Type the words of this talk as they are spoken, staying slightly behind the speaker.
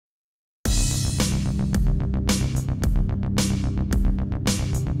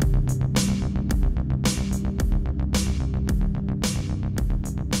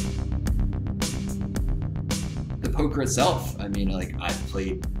poker itself. I mean, like I've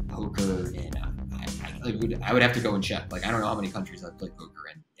played poker in, I would have to go and check. Like I don't know how many countries I've played poker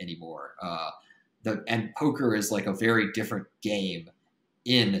in anymore. And poker is like a very different game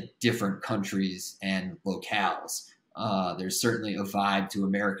in different countries and locales. There's certainly a vibe to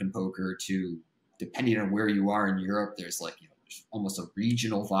American poker to, depending on where you are in Europe, there's like, there's almost a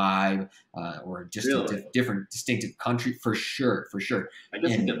regional vibe, or just Really? a different distinctive country for sure. I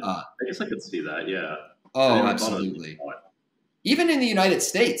guess And, I guess I could see that. Yeah. I oh, never thought of it absolutely. like Even in the United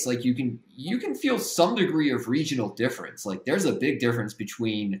States, like you can feel some degree of regional difference. Like there's a big difference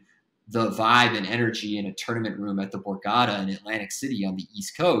between the vibe and energy in a tournament room at the Borgata in Atlantic City on the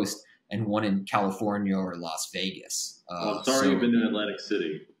East Coast and one in California or Las Vegas. well, I'm sorry you've been in Atlantic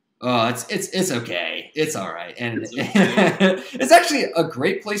City. Oh, it's okay. It's all right, and It's okay. it's actually a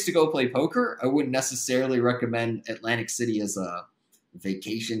great place to go play poker. I wouldn't necessarily recommend Atlantic City as a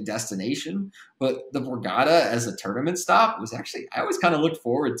vacation destination, but the Borgata as a tournament stop was actually, I always kind of looked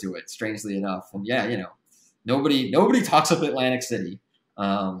forward to it, strangely enough. And yeah, nobody talks up Atlantic City,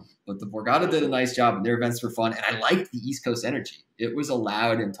 but the Borgata did a nice job, and their events were fun, and I liked the East Coast energy. It was a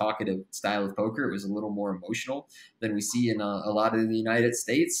loud and talkative style of poker. It was a little more emotional than we see in a lot of the United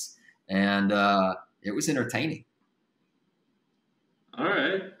States, and it was entertaining. All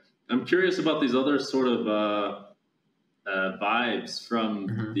right. I'm curious about these other sort of vibes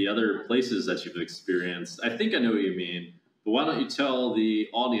from the other places that you've experienced. I think I know what you mean, but why don't you tell the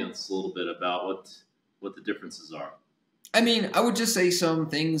audience a little bit about what the differences are? I mean, I would just say some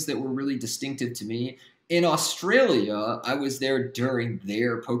things that were really distinctive to me. In Australia, I was there during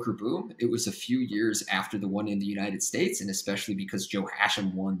their poker boom. It was a few years after the one in the United States, and especially because Joe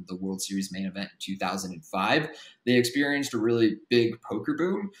Hashem won the World Series main event in 2005, they experienced a really big poker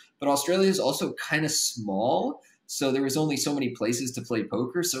boom. But Australia is also kind of small, so there was only so many places to play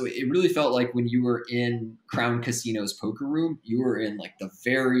poker. So it really felt like when you were in Crown Casino's poker room, you were in like the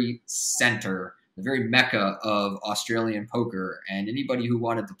very center, the very mecca of Australian poker, and anybody who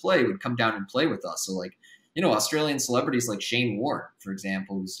wanted to play would come down and play with us. So like, Australian celebrities like Shane Warne, for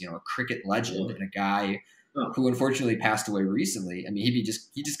example, who's, a cricket legend and a guy who unfortunately passed away recently. I mean, he'd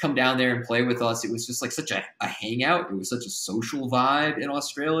just come down there and play with us. It was just like such a hangout. It was such a social vibe in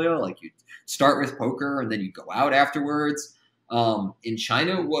Australia. Like you'd start with poker and then you'd go out afterwards. In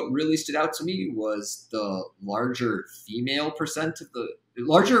China, what really stood out to me was the larger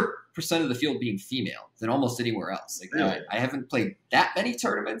percent of the field being female than almost anywhere else. Like Really? I haven't played that many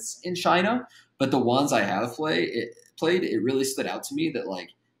tournaments in China, but the ones I have played, it really stood out to me that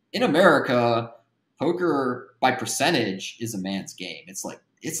like in America, poker by percentage is a man's game. It's like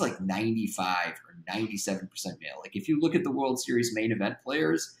 95 or 97% male. Like if you look at the World Series main event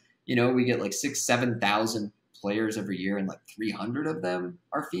players, we get like 6,000-7,000 players every year, and like 300 of them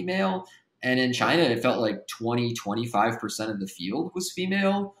are female. And in China, it felt like 20-25% of the field was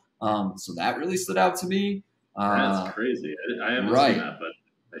female. So that really stood out to me. That's crazy. I haven't right. seen that, but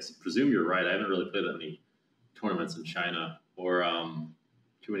I presume you're right. I haven't really played that many tournaments in China or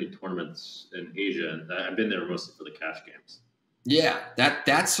too many tournaments in Asia. And I've been there mostly for the cash games. Yeah,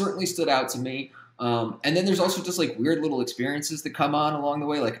 that certainly stood out to me. And then there's also just like weird little experiences that come on along the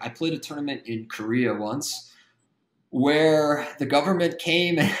way. Like I played a tournament in Korea once where the government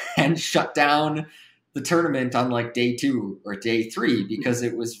came and shut down the tournament on like day 2 or day 3 because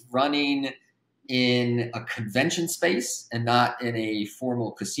it was running in a convention space and not in a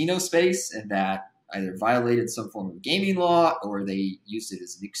formal casino space, and that either violated some form of gaming law or they used it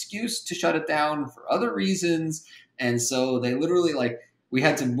as an excuse to shut it down for other reasons. And so they literally we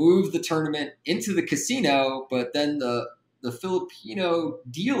had to move the tournament into the casino, but then the Filipino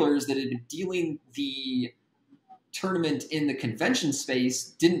dealers that had been dealing the tournament in the convention space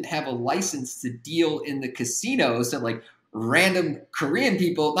didn't have a license to deal in the casino. So like random Korean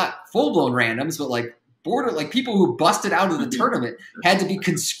people, not full-blown randoms, but people who busted out of the tournament had to be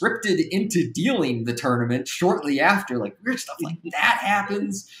conscripted into dealing the tournament shortly after. Like weird stuff like that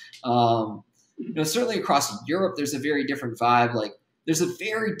happens. Certainly across Europe, there's a very different vibe. Like there's a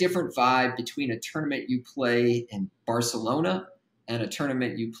very different vibe between a tournament you play in Barcelona and a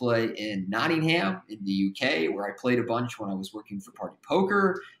tournament you play in Nottingham in the UK, where I played a bunch when I was working for Party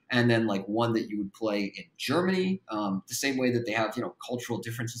Poker, and then like one that you would play in Germany. The same way that they have, cultural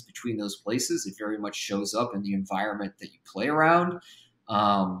differences between those places, it very much shows up in the environment that you play around.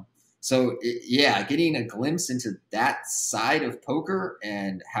 Getting a glimpse into that side of poker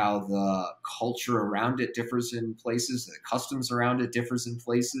and how the culture around it differs in places, the customs around it differs in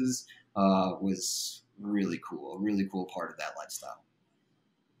places, was really cool. A really cool part of that lifestyle.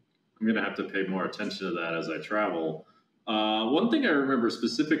 I'm going to have to pay more attention to that as I travel. One thing I remember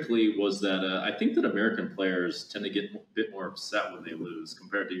specifically was that I think that American players tend to get a bit more upset when they lose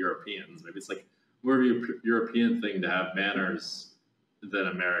compared to Europeans. Maybe it's like more of a European thing to have manners than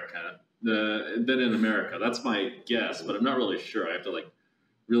than in America. That's my guess, but I'm not really sure. I have to like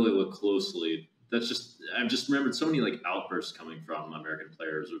really look closely. That's just I've just remembered so many like outbursts coming from American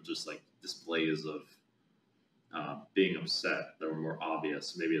players, or just like displays of being upset that were more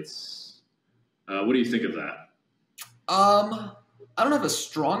obvious. Maybe it's. What do you think of that? I don't have a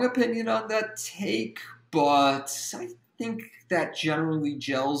strong opinion on that take, but I think that generally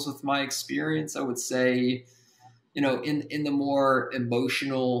gels with my experience. I would say, in the more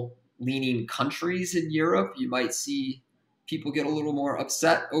emotional leaning countries in Europe, you might see people get a little more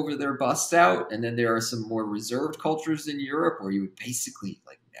upset over their busts out. And then there are some more reserved cultures in Europe where you would basically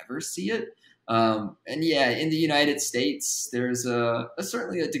like never see it. And yeah, in the United States, there's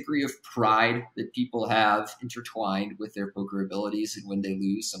certainly a degree of pride that people have intertwined with their poker abilities. And when they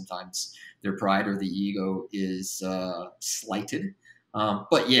lose, sometimes their pride or the ego is slighted.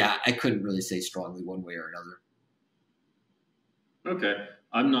 But yeah, I couldn't really say strongly one way or another. Okay.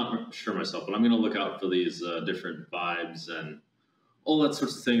 I'm not sure myself, but I'm going to look out for these different vibes and all that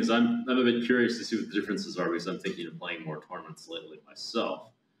sorts of things. I'm a bit curious to see what the differences are because I'm thinking of playing more tournaments lately myself.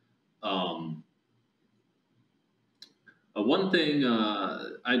 One thing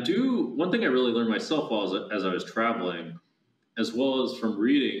one thing I really learned myself as I was traveling, as well as from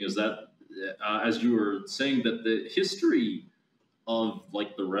reading, is that as you were saying, that the history of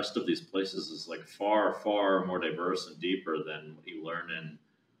like the rest of these places is like far, far more diverse and deeper than what you learn in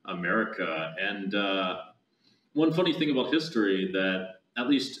America. And one funny thing about history that at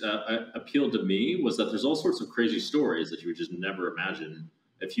least appealed to me was that there's all sorts of crazy stories that you would just never imagine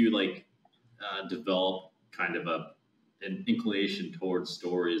if you like develop kind of an inclination towards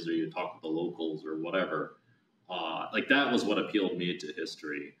stories, or you talk with the locals or whatever. Like that was what appealed me to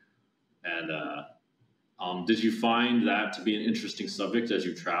history. And did you find that to be an interesting subject as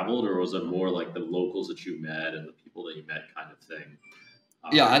you traveled, or was it more like the locals that you met and the people that you met kind of thing?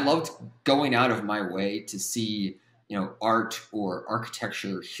 Yeah, I loved going out of my way to see, art or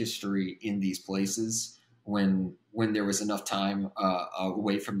architecture history in these places when there was enough time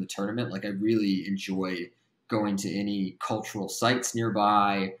away from the tournament. Like I really enjoy going to any cultural sites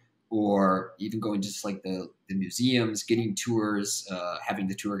nearby, or even going to just like the museums, getting tours, having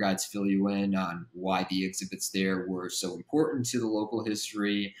the tour guides fill you in on why the exhibits there were so important to the local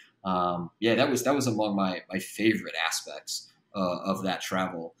history. Yeah, that was among my favorite aspects of that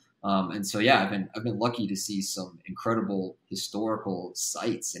travel. And so, yeah, I've been lucky to see some incredible historical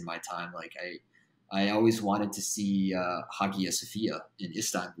sites in my time. Like I always wanted to see Hagia Sophia in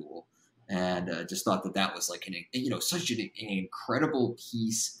Istanbul, and just thought that was like such an incredible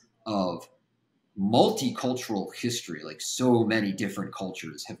piece of multicultural history. Like so many different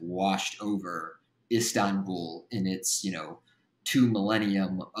cultures have washed over Istanbul in its 2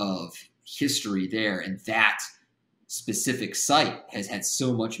 millennium of history there, and that specific site has had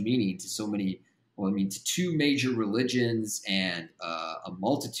so much meaning to so many. Well, I mean, to 2 major religions and a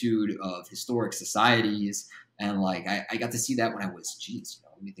multitude of historic societies. And like, I got to see that when I was,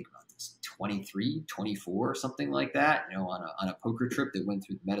 let me think about this, 23, 24, or something like that, on a poker trip that went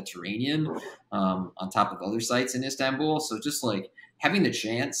through the Mediterranean, on top of other sites in Istanbul. So just like having the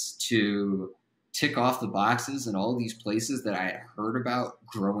chance to tick off the boxes in all these places that I had heard about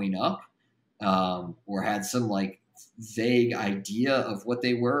growing up, or had some like vague idea of what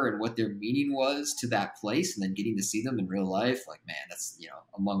they were and what their meaning was to that place, and then getting to see them in real life, like, man, that's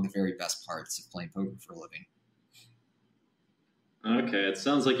among the very best parts of playing poker for a living. Okay, it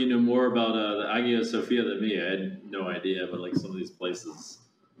sounds like you know more about the Hagia Sophia than me. I had no idea, but like some of these places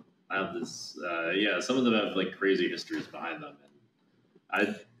have this. Yeah, some of them have like crazy histories behind them,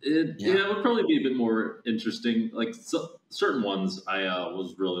 and it would probably be a bit more interesting. Like certain ones, I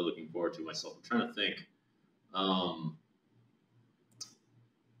was really looking forward to myself. I'm trying to think.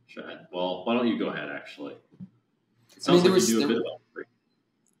 Well, why don't you go ahead? Actually, it sounds like you knew a bit about it.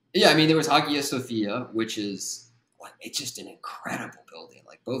 Yeah, I mean, there was Hagia Sophia, which is it's just an incredible building,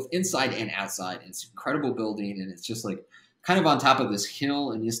 like both inside and outside. It's an incredible building, and it's just like kind of on top of this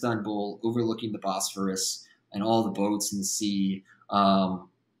hill in Istanbul, overlooking the Bosphorus and all the boats in the sea. I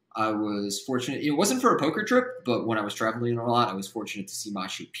was fortunate. It wasn't for a poker trip, but when I was traveling a lot, I was fortunate to see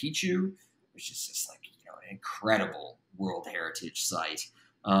Machu Picchu, which is just like an incredible World Heritage site.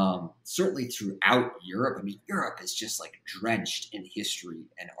 Certainly throughout Europe. I mean, Europe is just like drenched in history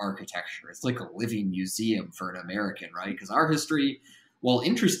and architecture. It's like a living museum for an American, right? Because our history, while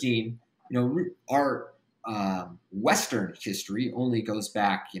interesting, our Western history only goes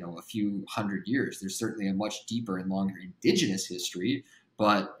back, a few hundred years. There's certainly a much deeper and longer indigenous history,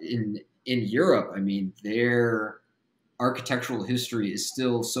 but in Europe, I mean, their architectural history is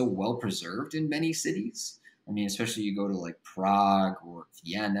still so well preserved in many cities. I mean, especially you go to like Prague or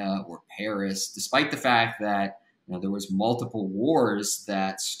Vienna or Paris, despite the fact that there was multiple wars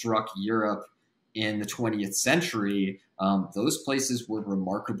that struck Europe in the 20th century. Those places were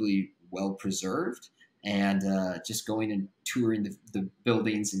remarkably well preserved. And just going and touring the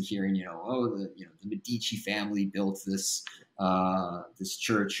buildings and hearing, the Medici family built this this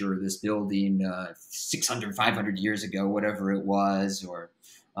church or this building 600, 500 years ago, whatever it was, or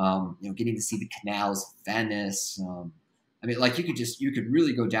getting to see the canals of Venice. I mean, like you could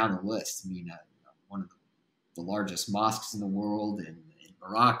really go down the list. I mean, one of the largest mosques in the world in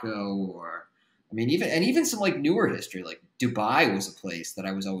Morocco, or I mean, even some like newer history, like Dubai was a place that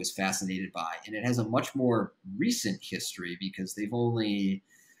I was always fascinated by, and it has a much more recent history because they've only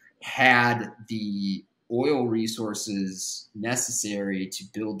had the oil resources necessary to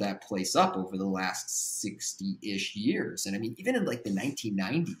build that place up over the last 60-ish years. And I mean, even in like the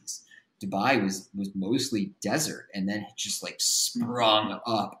 1990s, Dubai was mostly desert, and then it just like sprung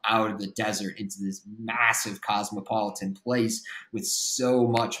up out of the desert into this massive cosmopolitan place with so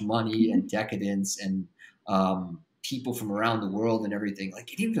much money and decadence and people from around the world and everything. Like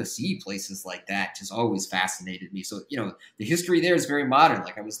getting to see places like that just always fascinated me. So, the history there is very modern.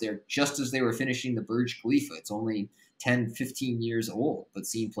 Like I was there just as they were finishing the Burj Khalifa. It's only 10, 15 years old, but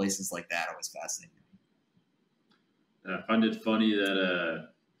seeing places like that always fascinated me. I find it funny that,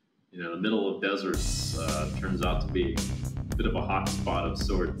 the middle of deserts turns out to be a bit of a hot spot of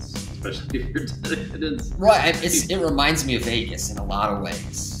sorts, especially if you're decadence. Right. It reminds me of Vegas in a lot of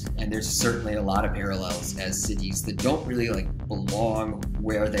ways. And there's certainly a lot of parallels as cities that don't really belong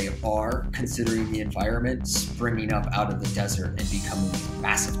where they are, considering the environment, springing up out of the desert and becoming these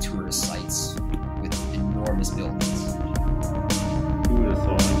massive tourist sites with enormous buildings. Who would have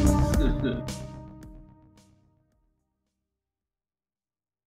thought?